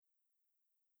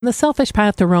The Selfish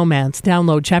Path to Romance.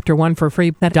 Download Chapter 1 for free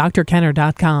at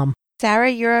drkenner.com.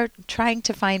 Sarah, you're trying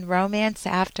to find romance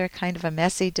after kind of a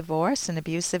messy divorce, an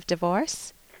abusive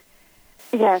divorce?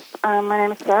 Yes, my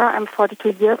name is Sarah. I'm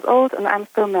 42 years old, and I'm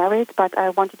still married, but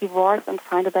I want to divorce and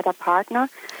find a better partner.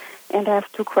 And I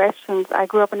have two questions. I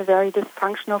grew up in a very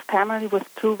dysfunctional family with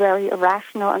two very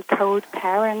irrational and cold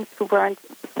parents who weren't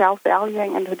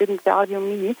self-valuing and who didn't value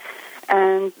me.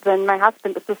 And then my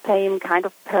husband is the same kind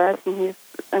of person. He's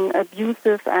an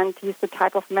abusive, and he's the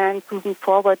type of man Susan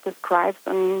Forward describes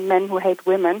in Men Who Hate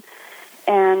Women.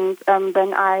 And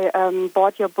then I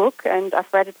bought your book, and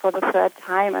I've read it for the third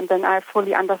time, and then I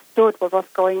fully understood what was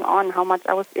going on, how much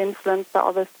I was influenced by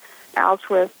all this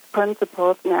altruist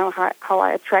principles, how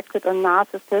I attracted a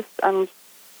narcissist, and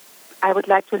I would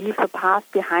like to leave the past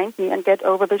behind me and get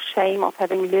over the shame of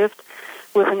having lived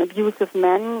with an abusive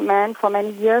man for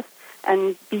many years,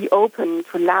 and be open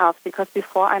to love, because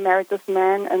before I married this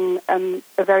man, and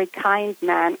a very kind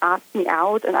man asked me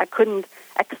out, and I couldn't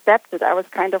accept it. I was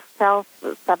kind of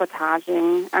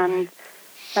self-sabotaging. And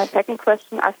my second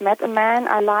question, I've met a man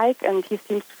I like, and he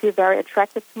seems to feel very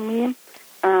attracted to me.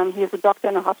 He is a doctor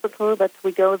in a hospital, but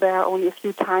we go there only a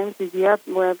few times a year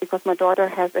because my daughter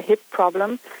has a hip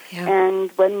problem. Yeah. And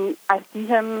when I see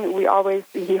him,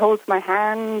 he holds my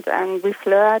hand and we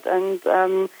flirt, and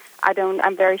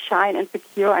I'm very shy and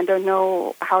insecure. I don't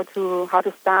know how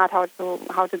to start, how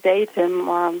to date him,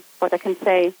 or what I can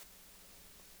say.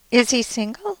 Is he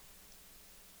single?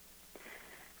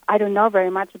 I don't know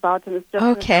very much about him. It's just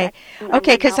okay,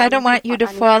 because I don't want you to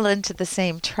fall into the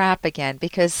same trap again,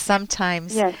 because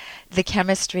sometimes the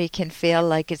chemistry can feel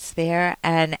like it's there.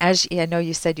 And as I know,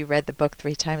 you said you read the book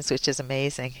 3 times, which is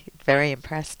amazing. Very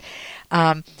impressed.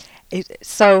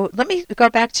 So let me go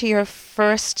back to your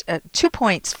first 2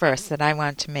 points first that I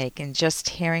want to make, and just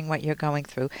hearing what you're going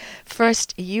through.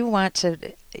 First, you want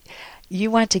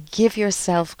to give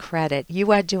yourself credit.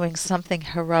 You are doing something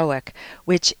heroic,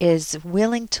 which is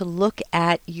willing to look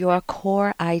at your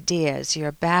core ideas,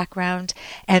 your background,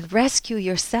 and rescue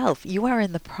yourself. You are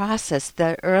in the process,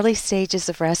 the early stages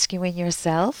of rescuing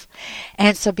yourself.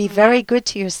 And so be very good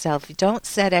to yourself. Don't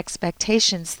set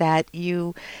expectations that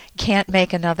you can't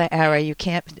make another error. You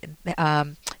can't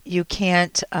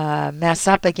mess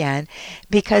up again,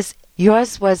 because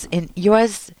yours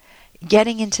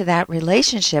getting into that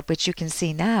relationship, which you can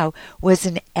see now, was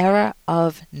an error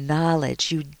of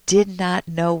knowledge. You did not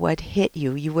know what hit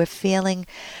you. You were feeling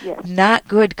not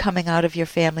good coming out of your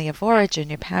family of origin.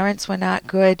 Your parents were not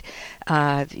good,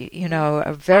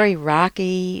 very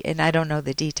rocky, and I don't know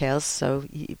the details, so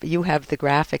you have the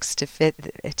graphics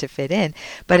to fit in.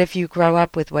 But if you grow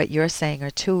up with what you're saying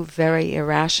are 2 very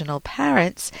irrational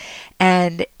parents,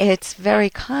 and it's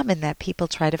very common that people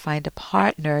try to find a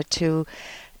partner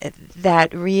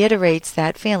that reiterates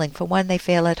that feeling. For one, they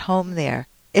feel at home there.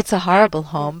 It's a horrible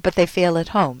home, but they feel at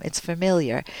home. It's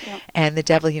familiar. Yeah. And the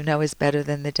devil you know is better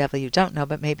than the devil you don't know,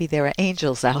 but maybe there are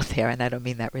angels out there, and I don't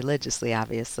mean that religiously,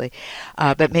 obviously,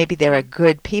 but maybe there are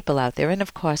good people out there, and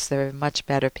of course there are much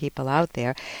better people out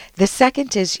there. The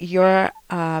second is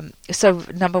so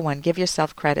number 1, give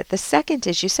yourself credit. The second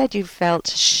is, you said you felt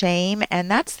shame,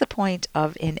 and that's the point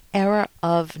of an error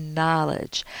of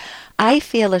knowledge. I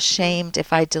feel ashamed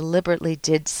if I deliberately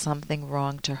did something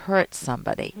wrong to hurt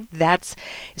somebody.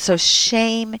 So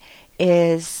shame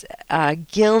is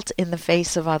guilt in the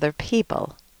face of other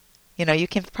people. You know, you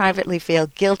can privately feel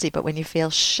guilty, but when you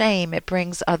feel shame, it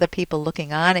brings other people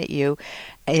looking on at you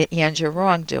and your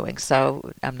wrongdoing.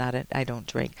 So I don't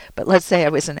drink, but let's say I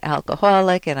was an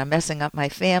alcoholic and I'm messing up my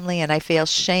family, and I feel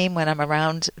shame when I'm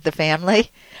around the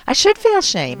family. I should feel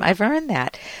shame. I've earned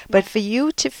that. But for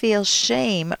you to feel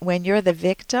shame when you're the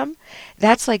victim,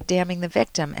 that's like damning the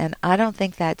victim, and I don't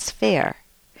think that's fair.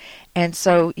 And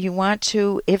so you want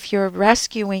to, if you're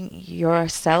rescuing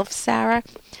yourself, Sarah,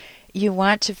 you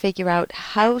want to figure out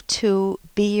how to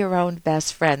be your own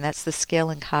best friend. That's the skill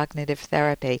in cognitive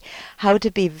therapy. How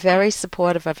to be very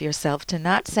supportive of yourself, to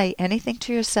not say anything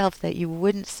to yourself that you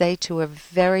wouldn't say to a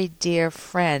very dear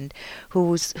friend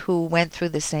who went through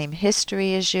the same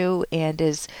history as you and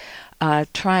is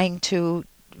trying to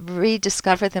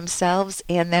rediscover themselves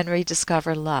and then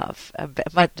rediscover love,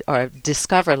 or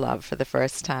discover love for the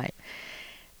first time.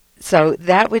 So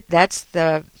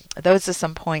those are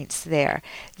some points there.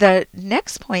 The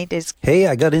next point is... Hey,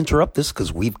 I got to interrupt this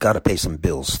because we've got to pay some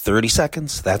bills. 30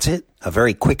 seconds, that's it. A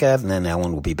very quick ad, and then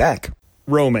Ellen will be back.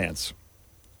 Romance.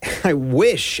 I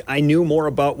wish I knew more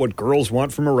about what girls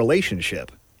want from a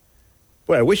relationship.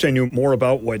 Boy, I wish I knew more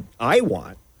about what I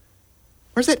want.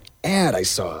 Where's that ad I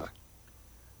saw?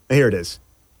 Here it is.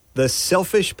 The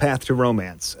Selfish Path to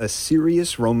Romance, a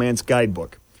serious romance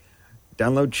guidebook.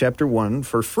 Download Chapter 1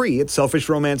 for free at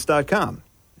selfishromance.com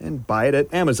and buy it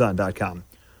at amazon.com.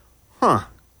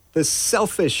 The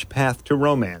selfish path to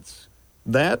romance.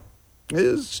 That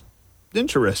is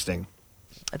interesting.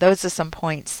 Those are some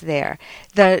points there.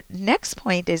 The next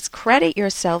point is credit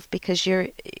yourself, because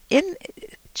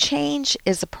change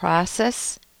is a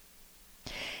process.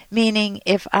 Meaning,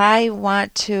 if I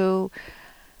want to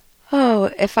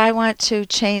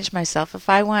change myself, if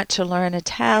I want to learn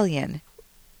Italian,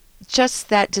 just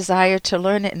that desire to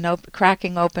learn it and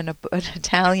cracking open an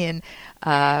Italian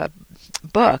workbook,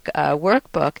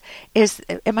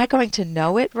 am I going to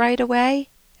know it right away?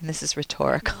 And this is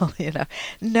rhetorical,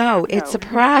 No, it's a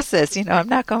process. I'm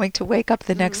not going to wake up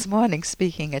the next morning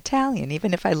speaking Italian.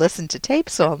 Even if I listened to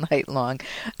tapes all night long,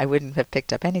 I wouldn't have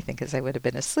picked up anything because I would have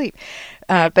been asleep.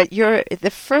 But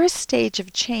the first stage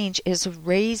of change is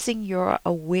raising your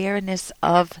awareness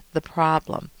of the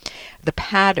problem, the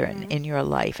pattern in your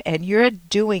life, and you're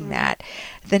doing that.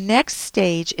 The next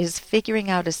stage is figuring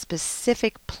out a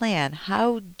specific plan.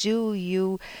 How do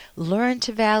you learn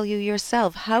to value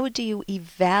yourself? How do you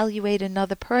evaluate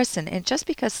another person? And just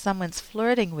because someone's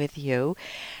flirting with you,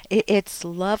 it's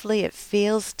lovely, it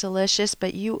feels delicious,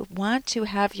 but you want to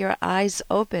have your eyes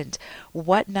opened.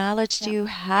 What knowledge do you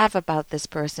have about this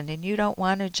person? And you don't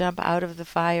want to jump out of the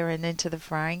fire and into the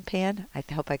frying pan. I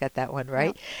hope I got that one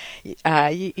right.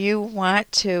 You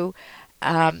want to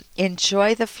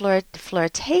enjoy the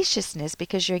flirtatiousness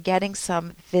because you're getting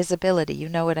some visibility. You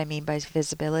know what I mean by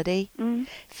visibility?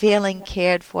 Feeling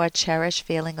cared for, cherished,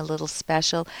 feeling a little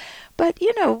special. But,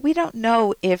 we don't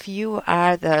know if you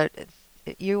are the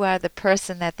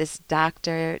person that this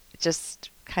doctor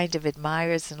just kind of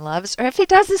admires and loves, or if he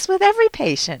does this with every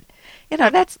patient.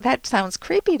 That sounds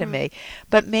creepy to me.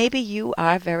 But maybe you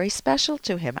are very special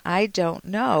to him. I don't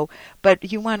know.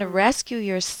 But you want to rescue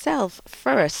yourself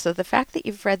first. So the fact that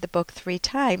you've read the book 3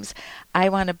 times, I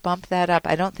want to bump that up.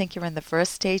 I don't think you're in the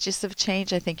first stages of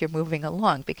change. I think you're moving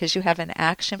along because you have an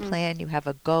action plan. You have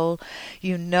a goal.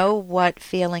 You know what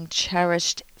feeling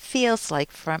cherished feels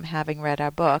like from having read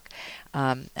our book.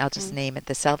 I'll just name it,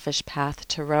 The Selfish Path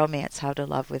to Romance, How to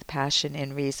Love with Passion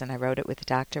and Reason. I wrote it with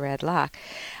Dr. Ed Locke.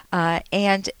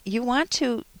 And you want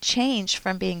to change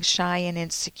from being shy and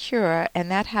insecure, and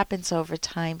that happens over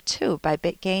time too, by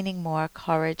gaining more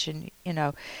courage and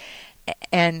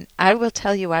I will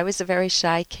tell you, I was a very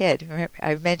shy kid.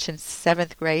 I mentioned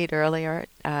 7th grade earlier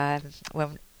in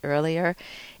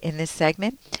this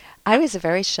segment. I was a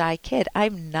very shy kid.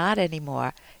 I'm not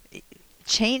anymore.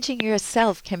 Changing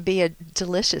yourself can be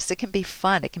delicious. It can be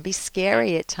fun. It can be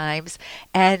scary at times,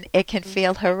 and it can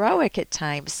feel heroic at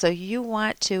times. So you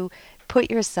want to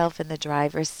put yourself in the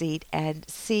driver's seat and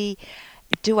see,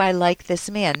 do I like this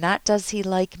man? Not does he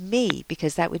like me,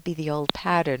 because that would be the old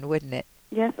pattern, wouldn't it?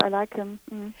 Yes, I like him.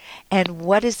 And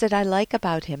what is it I like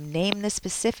about him? Name the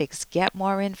specifics, get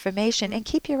more information, and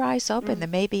keep your eyes open. There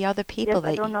may be other people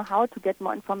I don't know how to get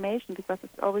more information because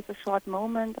it's always a short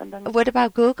moment. And then. What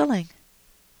about Googling?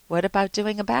 What about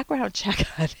doing a background check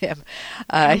on him?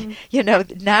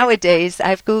 Nowadays,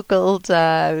 I've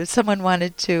Googled, someone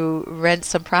wanted to rent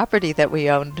some property that we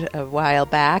owned a while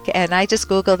back, and I just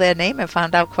Googled their name and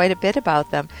found out quite a bit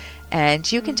about them.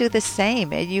 And you can do the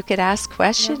same. You could ask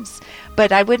questions,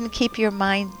 but I wouldn't keep your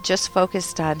mind just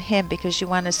focused on him because you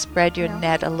want to spread your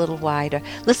net a little wider.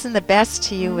 Listen, the best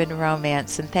to you in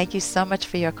romance, and thank you so much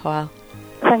for your call.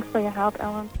 Thanks for your help,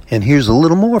 Ellen. And here's a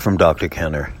little more from Dr.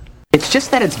 Kenner. It's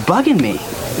just that it's bugging me,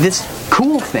 this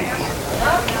cool thing.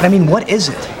 I mean, what is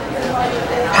it?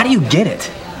 How do you get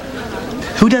it?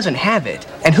 Who doesn't have it?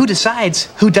 And who decides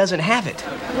who doesn't have it?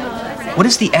 What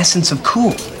is the essence of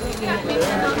cool?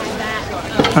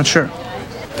 Not sure.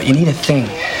 But you need a thing.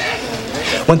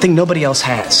 One thing nobody else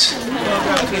has.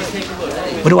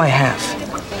 What do I have?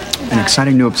 An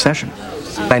exciting new obsession.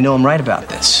 I know I'm right about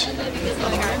this.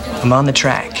 I'm on the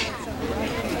track.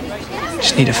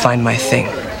 Just need to find my thing.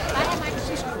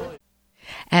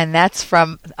 And that's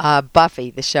from Buffy,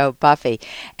 the show Buffy.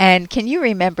 And can you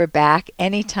remember back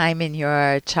any time in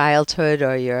your childhood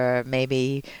or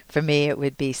maybe for me it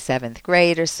would be 7th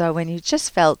grade or so, when you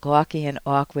just felt gawky and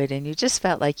awkward and you just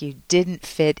felt like you didn't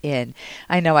fit in?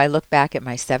 I know I look back at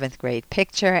my 7th grade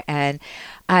picture and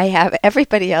I have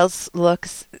everybody else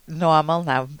looks normal.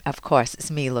 Now, of course, it's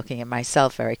me looking at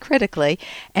myself very critically.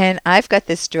 And I've got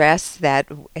this dress that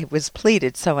it was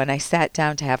pleated. So when I sat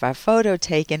down to have our photo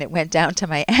taken, it went down to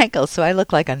my ankle. So I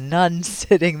look like a nun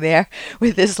sitting there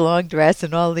with this long dress,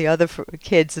 and all the other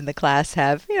kids in the class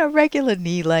have, regular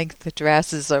knee-length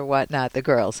dresses or or whatnot, the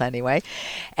girls anyway.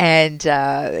 And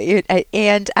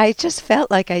I just felt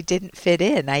like I didn't fit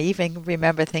in. I even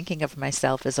remember thinking of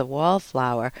myself as a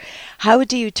wallflower. How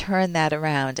do you turn that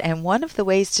around? And one of the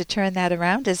ways to turn that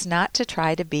around is not to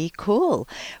try to be cool,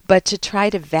 but to try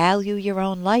to value your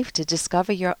own life, to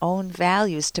discover your own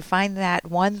values, to find that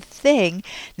one thing,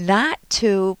 not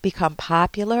to become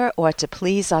popular or to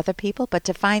please other people, but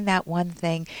to find that one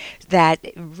thing that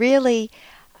really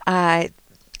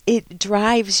it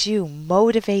drives you,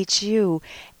 motivates you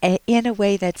in a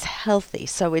way that's healthy.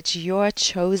 So it's your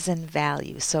chosen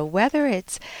value. So whether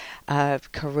it's a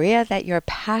career that you're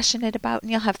passionate about, and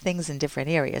you'll have things in different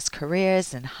areas,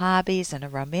 careers and hobbies and a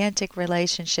romantic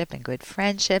relationship and good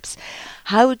friendships,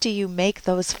 how do you make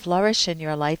those flourish in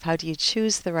your life? How do you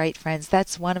choose the right friends?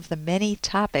 That's one of the many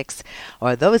topics,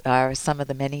 or those are some of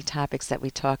the many topics that we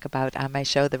talk about on my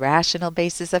show, The Rational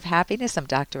Basis of Happiness. I'm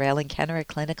Dr. Ellen Kenner, a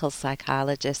clinical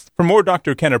psychologist. For more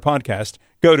Dr. Kenner podcast,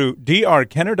 go to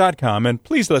drkenner.com and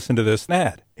please listen to this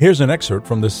ad. Here's an excerpt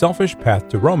from The Selfish Path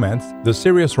to Romance, the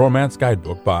Serious Romance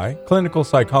Guidebook by clinical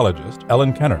psychologist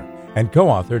Ellen Kenner and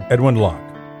co-authored Edwin Locke.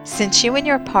 Since you and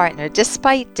your partner,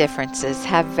 despite differences,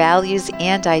 have values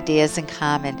and ideas in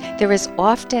common, there is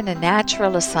often a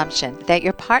natural assumption that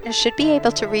your partner should be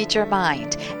able to read your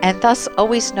mind and thus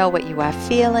always know what you are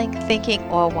feeling, thinking,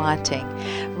 or wanting.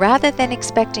 Rather than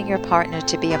expecting your partner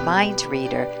to be a mind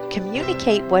reader,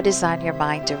 communicate what is on your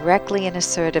mind directly and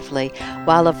assertively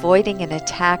while avoiding an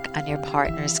attack on your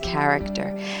partner's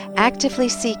character. Actively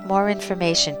seek more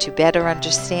information to better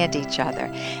understand each other.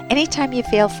 Anytime you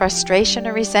feel frustration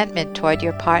or resentment toward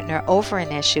your partner over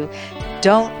an issue,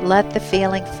 don't let the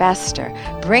feeling fester.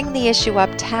 Bring the issue up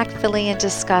tactfully and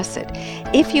discuss it.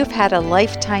 If you've had a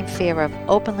lifetime fear of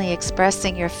openly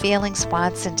expressing your feelings,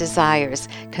 wants, and desires,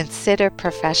 consider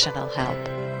professional help.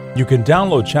 You can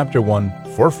download Chapter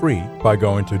 1 for free by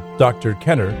going to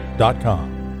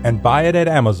drkenner.com and buy it at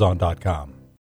amazon.com.